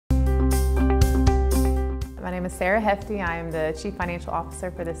My name is Sarah Hefty. I am the Chief Financial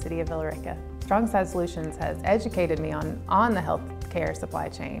Officer for the City of Rica. StrongSide Solutions has educated me on the healthcare supply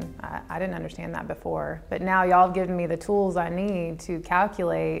chain. I didn't understand that before, but now y'all have given me the tools I need to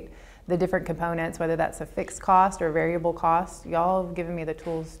calculate the different components, whether that's a fixed cost or a variable cost. Y'all have given me the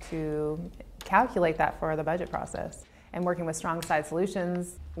tools to calculate that for the budget process. And working with StrongSide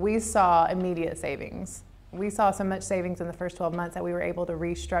Solutions, we saw immediate savings. We saw so much savings in the first 12 months that we were able to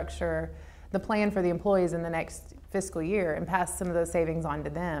restructure the plan for the employees in the next fiscal year and pass some of those savings on to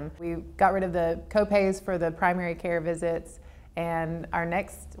them. We got rid of the co-pays for the primary care visits, and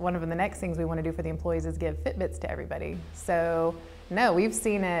one of the next things we want to do for the employees is give Fitbits to everybody. So no, we've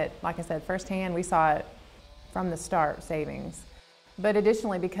seen it, like I said, firsthand. We saw it from the start, savings. But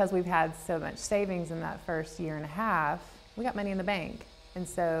additionally, because we've had so much savings in that first year and a half, we got money in the bank. And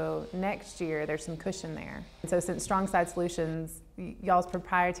so next year, there's some cushion there. And so since StrongSide Solutions, y'all's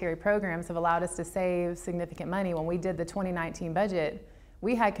proprietary programs have allowed us to save significant money. When we did the 2019 budget,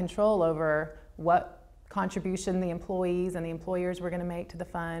 we had control over what contribution the employees and the employers were going to make to the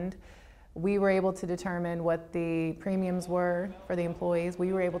fund. We were able to determine what the premiums were for the employees.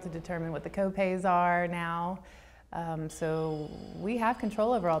 We were able to determine what the co-pays are now. So we have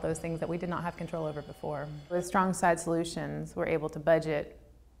control over all those things that we did not have control over before. With StrongSide Solutions, we're able to budget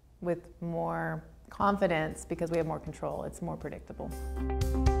with more confidence because we have more control. It's more predictable.